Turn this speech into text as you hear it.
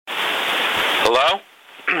Hello?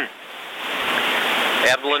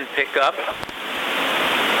 Evelyn, pick up.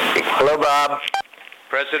 Hello, Bob.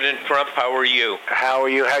 President Trump, how are you? How are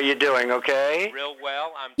you? How are you doing? Okay? Real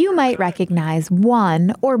well. You might recognize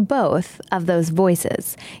one or both of those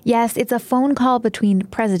voices. Yes, it's a phone call between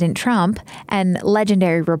President Trump and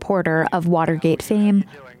legendary reporter of Watergate fame,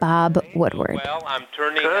 Bob Woodward. Well, I'm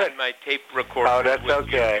turning on my tape recorder. Oh, that's with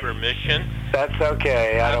okay. Your permission. That's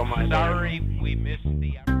okay. I don't mind. Sorry, we missed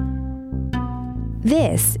the...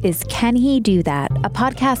 This is Can He Do That, a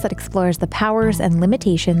podcast that explores the powers and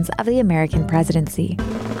limitations of the American presidency.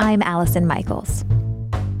 I'm Allison Michaels.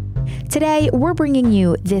 Today, we're bringing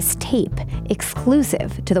you this tape,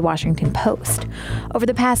 exclusive to the Washington Post. Over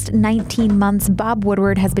the past 19 months, Bob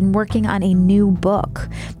Woodward has been working on a new book.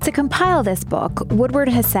 To compile this book, Woodward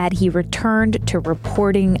has said he returned to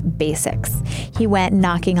reporting basics. He went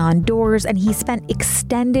knocking on doors and he spent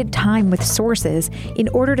extended time with sources in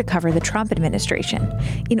order to cover the Trump administration,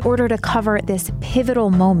 in order to cover this pivotal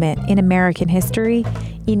moment in American history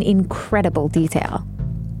in incredible detail.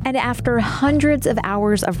 And after hundreds of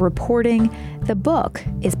hours of reporting, the book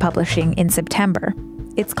is publishing in September.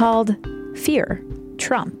 It's called Fear: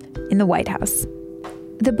 Trump in the White House.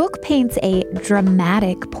 The book paints a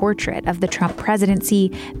dramatic portrait of the Trump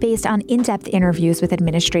presidency based on in-depth interviews with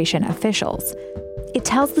administration officials. It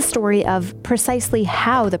tells the story of precisely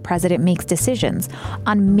how the president makes decisions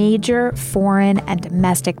on major foreign and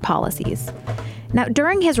domestic policies. Now,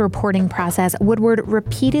 during his reporting process, Woodward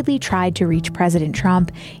repeatedly tried to reach President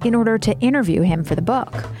Trump in order to interview him for the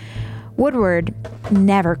book. Woodward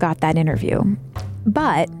never got that interview.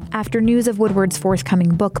 But after news of Woodward's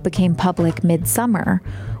forthcoming book became public mid-summer,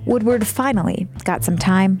 Woodward finally got some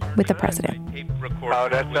time with the president. Oh,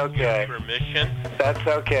 that's okay. That's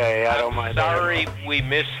okay. I don't mind. Sorry, we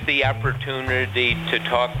missed the opportunity to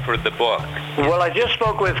talk for the book. Well, I just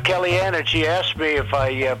spoke with Kellyanne, and she asked me if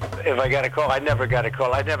I got a call. I never got a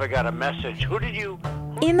call. I never got a message. Who did you...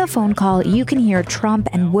 In the phone call, you can hear Trump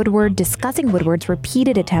and Woodward discussing Woodward's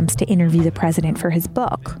repeated attempts to interview the president for his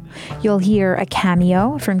book. You'll hear a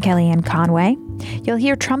cameo from Kellyanne Conway. You'll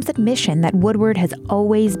hear Trump's admission that Woodward has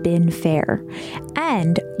always been fair.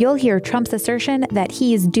 And you'll hear Trump's assertion that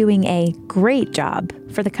he is doing a great job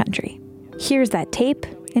for the country. Here's that tape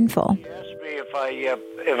in full. She asked me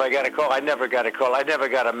if I got a call. I never got a call. I never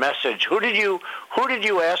got a message. Who did you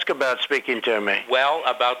ask about speaking to me? Well,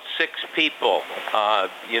 about 6 people. Well,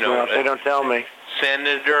 they don't tell me.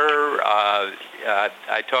 Senator,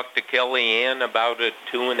 I talked to Kellyanne about it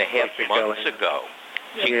 2.5 months ago.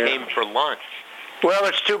 She came for lunch. Well,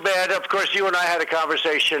 it's too bad. Of course, you and I had a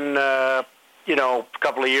conversation, a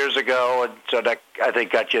couple of years ago, and so that, I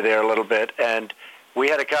think, got you there a little bit. And we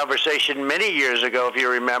had a conversation many years ago, if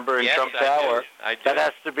you remember, in Trump Tower. I do. That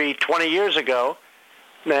has to be 20 years ago.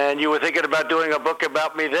 And you were thinking about doing a book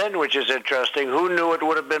about me then, which is interesting. Who knew it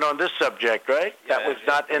would have been on this subject, right? That was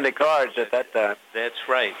not in the cards at that time. That's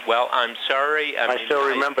right. Well, I'm sorry. I still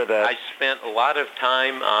remember that. I spent a lot of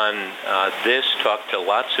time on this, talked to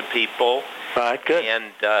lots of people. All right, good.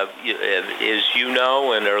 And as you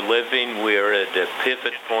know and are living, we're at a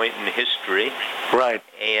pivot point in history. Right.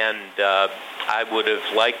 And I would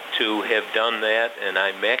have liked to have done that, and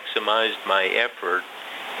I maximized my effort.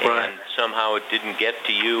 And somehow it didn't get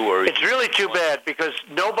to you. Or it's really too bad because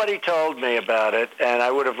nobody told me about it, and I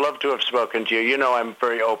would have loved to have spoken to you. You know I'm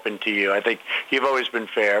very open to you. I think you've always been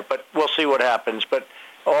fair, but we'll see what happens. But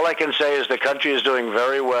all I can say is the country is doing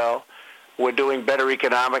very well. We're doing better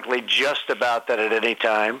economically just about that at any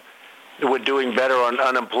time. We're doing better on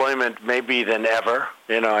unemployment maybe than ever.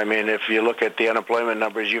 If you look at the unemployment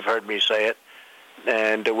numbers, you've heard me say it.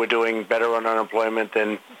 And we're doing better on unemployment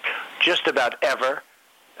than just about ever.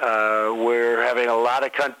 We're having a lot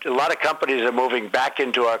of companies are moving back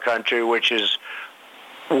into our country, which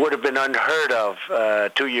would have been unheard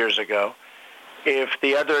of 2 years ago. If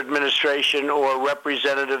the other administration or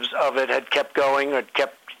representatives of it had kept going, or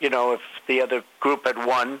if the other group had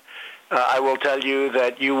won, I will tell you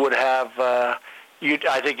that you would have.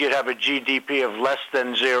 I think you'd have a GDP of less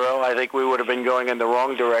than zero. I think we would have been going in the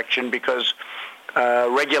wrong direction because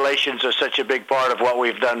regulations are such a big part of what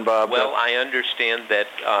we've done, Bob. Well, I understand that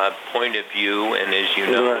point of view, and as you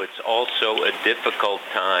know, it's also a difficult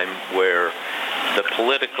time where the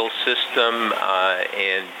political system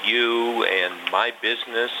and you and my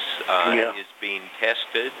business is being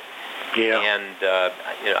tested. Yeah. And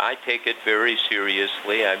I take it very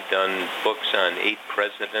seriously. I've done books on 8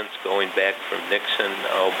 presidents going back from Nixon,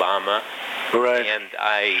 Obama. Right. And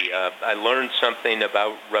I learned something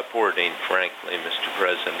about reporting, frankly, Mr.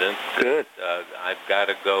 President. Good. I've got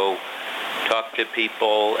to go talk to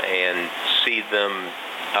people and see them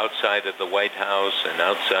outside of the White House and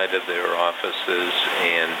outside of their offices,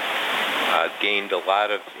 and gained a lot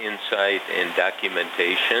of insight and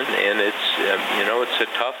documentation. And it's a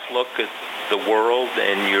tough look at the world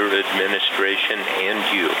and your administration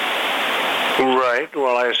and you. Right.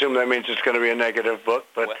 Well, I assume that means it's going to be a negative book,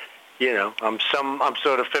 but I'm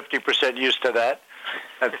sort of 50% used to that.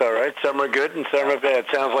 That's all right. Some are good and some are bad.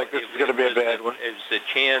 Sounds like this is going to be a bad one. It's a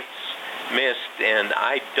chance missed, and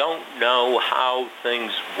I don't know how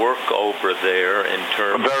things work over there in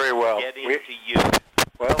terms of getting to you.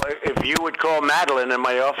 Well, if you would call Madeline in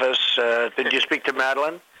my office, did you speak to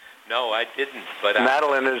Madeline? No, I didn't. But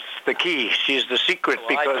Madeline is the key. She's the secret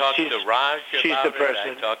because I talked to Raj she's about the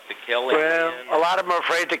person. I talked to Kelly. Well, a lot of them are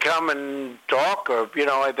afraid to come and talk, or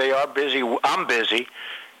they are busy. I'm busy,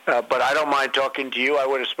 but I don't mind talking to you. I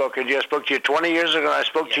would have spoken to you. I spoke to you 20 years ago. I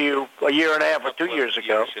spoke to you a year and a half or 2 years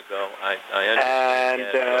ago. I understand.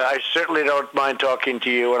 And I certainly don't mind talking to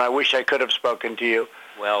you. And I wish I could have spoken to you.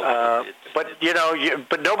 Well, but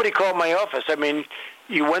nobody called my office. I mean,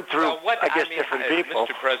 you went through, different people.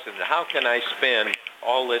 Mr. President, how can I spend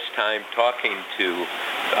all this time talking to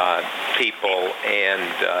people and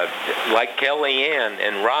like Kellyanne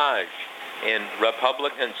and Raj and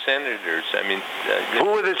Republican senators? I mean,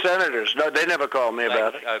 who were the senators? No, they never called me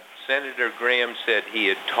about it. Senator Graham said he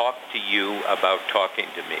had talked to you about talking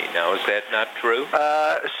to me. Now, is that not true?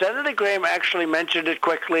 Senator Graham actually mentioned it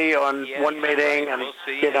quickly on one meeting, and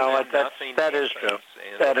that is true.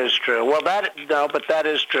 That is true. Well, but that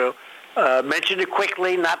is true. Mentioned it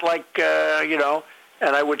quickly, not like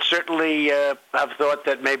And I would certainly have thought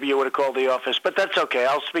that maybe you would have called the office, but that's okay.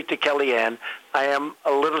 I'll speak to Kellyanne. I am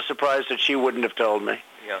a little surprised that she wouldn't have told me.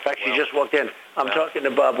 Yeah, in fact, she just walked in. I'm talking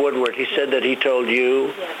to Bob Woodward. He said that he told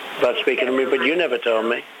you about speaking to me, but you never told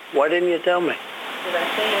me. Why didn't you tell me?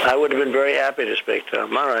 I would have been very happy to speak to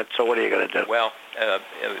him. All right, so what are you going to do? Well,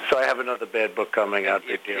 so I have another bad book coming out.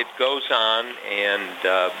 It goes on, and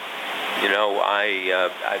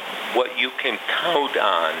what you can count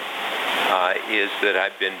on is that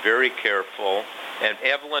I've been very careful. And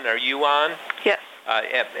Evelyn, are you on? Yes.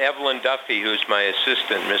 Evelyn Duffy, who's my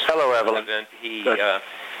assistant, Mr. Hello, Evelyn.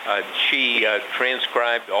 She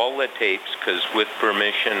transcribed all the tapes because, with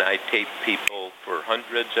permission, I tape people for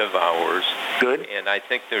hundreds of hours. Good. And I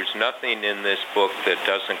think there's nothing in this book that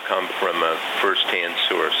doesn't come from a first-hand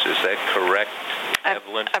source. Is that correct,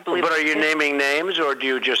 Evelyn? I believe. But are you naming names, or do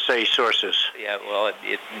you just say sources? Yeah, well,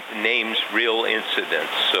 it names real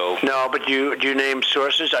incidents. So. No, but do you name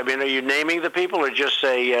sources? I mean, are you naming the people, or just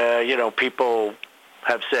say, people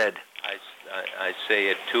have said? I say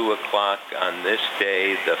at 2 o'clock on this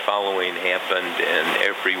day, the following happened, and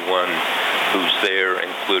everyone who's there,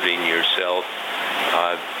 including yourself,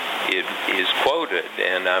 it is quoted.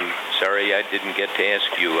 And I'm sorry I didn't get to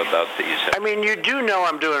ask you about these. I mean, you do know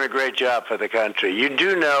I'm doing a great job for the country. You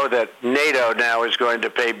do know that NATO now is going to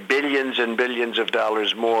pay billions and billions of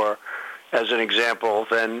dollars more, as an example,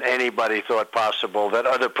 than anybody thought possible, that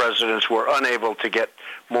other presidents were unable to get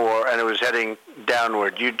more, and it was heading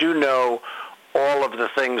downward. You do know all of the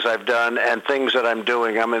things I've done and things that I'm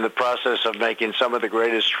doing. I'm in the process of making some of the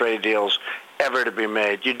greatest trade deals ever to be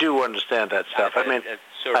made. You do understand that stuff. I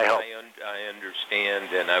hope. I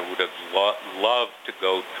understand, and I would have loved to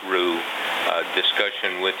go through a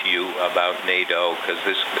discussion with you about NATO, because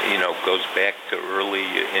this, goes back to early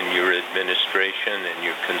in your administration and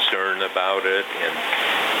your concern about it, and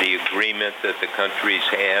the agreement that the countries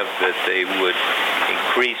have that they would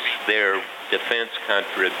increase their defense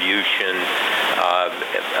contribution,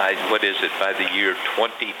 by the year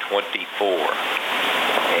 2024.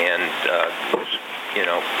 And,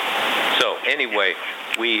 so anyway,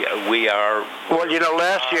 we are... Well,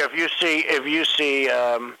 last year, if you see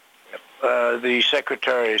the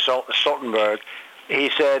Secretary, Stoltenberg, he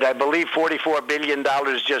said, I believe $44 billion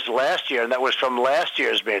just last year, and that was from last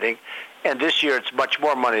year's meeting. And this year, it's much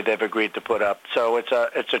more money they've agreed to put up. So it's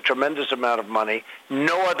a tremendous amount of money.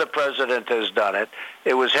 No other president has done it.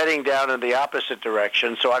 It was heading down in the opposite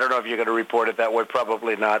direction. So I don't know if you're going to report it that way.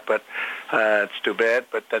 Probably not. But it's too bad.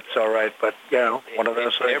 But that's all right. But one of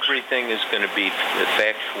those things. Everything is going to be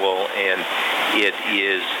factual, and it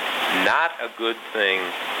is not a good thing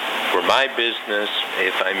for my business,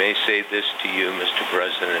 if I may say this to you, Mr.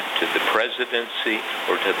 President, to the presidency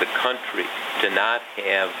or to the country, to not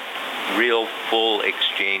have real full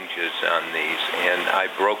exchanges on these, and I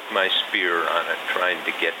broke my spear on it trying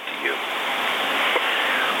to get to you.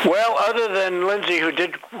 Well, other than Lindsay, who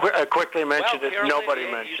did quickly mention it, nobody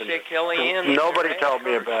mentioned it. Kellyanne, nobody told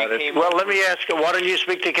me about it. Well, let me ask her. Why don't you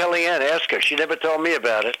speak to Kellyanne? Ask her. She never told me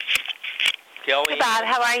about it. Kelly. Hey, Bob.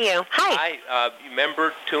 How are you? Hi.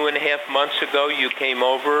 Remember 2.5 months ago you came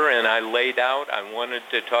over and I laid out, I wanted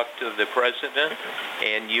to talk to the president,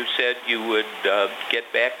 and you said you would get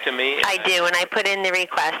back to me. I do, and I put in the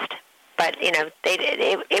request. But,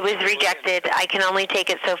 it was rejected. I can only take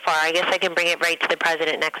it so far. I guess I can bring it right to the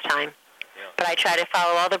president next time. Yeah. But I try to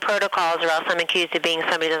follow all the protocols, or else I'm accused of being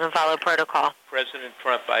somebody who doesn't follow protocol. President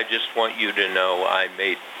Trump, I just want you to know I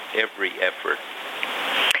made every effort.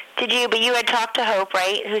 Did you? But you had talked to Hope,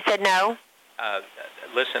 right, who said no?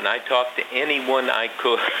 Listen, I talked to anyone I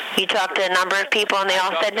could. You talked to a number of people, and they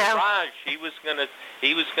all said no? Raj. He was gonna work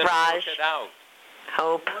it out.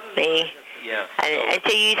 Hope, me. Yeah.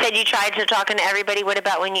 So you said you tried to talk to everybody. What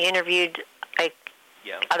about when you interviewed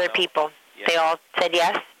other people? Yeah. They all said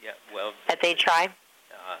yes? Yeah, well. That they'd try?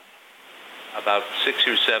 About 6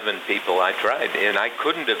 or 7 people I tried, and I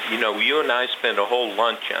couldn't have, you and I spent a whole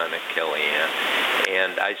lunch on it, Kellyanne,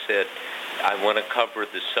 and I said, I want to cover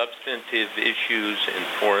the substantive issues in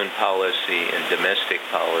foreign policy and domestic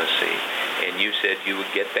policy, and you said you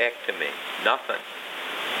would get back to me. Nothing.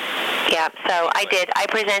 Yeah, so I did. I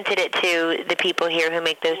presented it to the people here who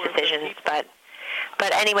make those decisions, but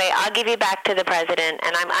anyway, I'll give you back to the president,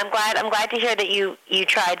 and I'm glad to hear that you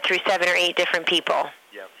tried through 7 or 8 different people.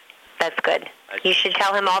 Yeah. That's good. You should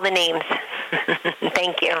tell him all the names.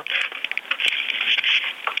 Thank you.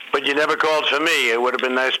 But you never called for me. It would have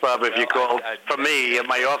been nice, Bob, if you called for me at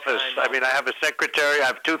my office. I mean, I have a secretary. I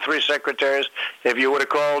have 2-3 secretaries. If you would have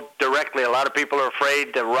called directly, a lot of people are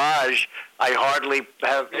afraid that Raj, I hardly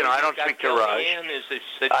have, I don't speak to Raj.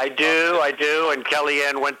 I do, and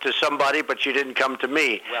Kellyanne went to somebody, but she didn't come to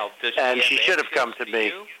me. Well, and she should have come to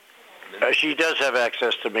me. She does have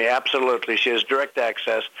access to me, absolutely. She has direct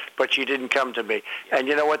access, but she didn't come to me. And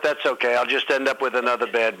you know what? That's okay. I'll just end up with another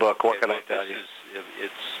bad book. What can I tell you?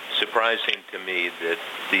 It's surprising to me that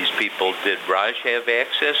these people, did Raj have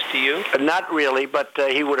access to you? Not really, but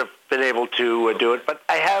he would have been able to do it. But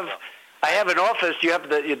I have an office. You have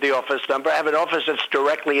the office number. I have an office that's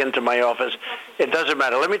directly into my office. It doesn't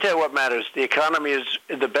matter. Let me tell you what matters. The economy is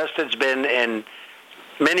the best it's been in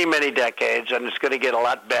many, many decades, and it's going to get a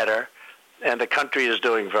lot better. And the country is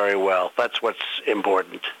doing very well. That's what's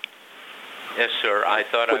important. Yes, sir. I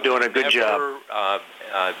thought we're doing a good job.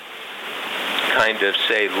 Kind of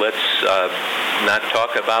say, let's not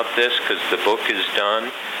talk about this because the book is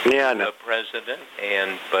done. Yeah, I know. The president,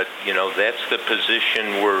 but that's the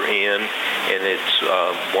position we're in, and it's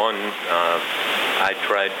one I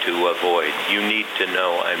tried to avoid. You need to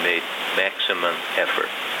know I made maximum effort.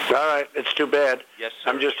 All right, it's too bad. Yes, sir.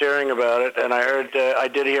 I'm just hearing about it, and I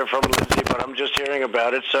did hear from Lindsay, but I'm just hearing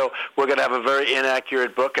about it. So we're going to have a very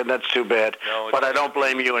inaccurate book, and that's too bad. No, but I don't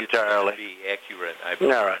blame you entirely. Be accurate.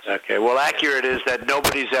 All right, okay. Well, accurate is that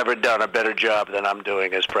nobody's ever done a better job than I'm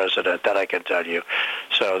doing as president. That I can tell you.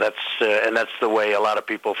 So that's the way a lot of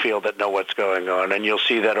people feel that know what's going on, and you'll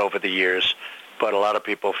see that over the years. But a lot of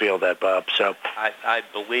people feel that, Bob. So I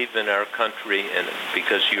believe in our country, and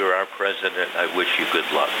because you're our president, I wish you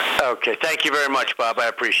good luck. Okay. Thank you very much, Bob. I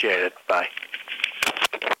appreciate it. Bye.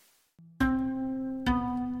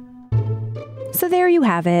 So there you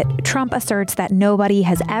have it. Trump asserts that nobody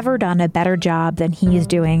has ever done a better job than he is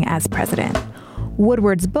doing as president.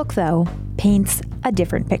 Woodward's book, though, paints a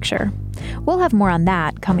different picture. We'll have more on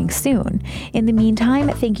that coming soon. In the meantime,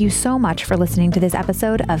 thank you so much for listening to this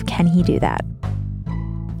episode of Can He Do That?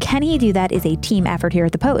 Can He Do That is a team effort here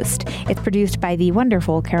at The Post. It's produced by the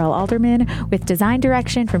wonderful Carol Alderman, with design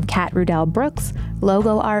direction from Kat Rudell Brooks,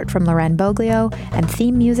 logo art from Loren Boglio, and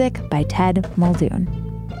theme music by Ted Muldoon.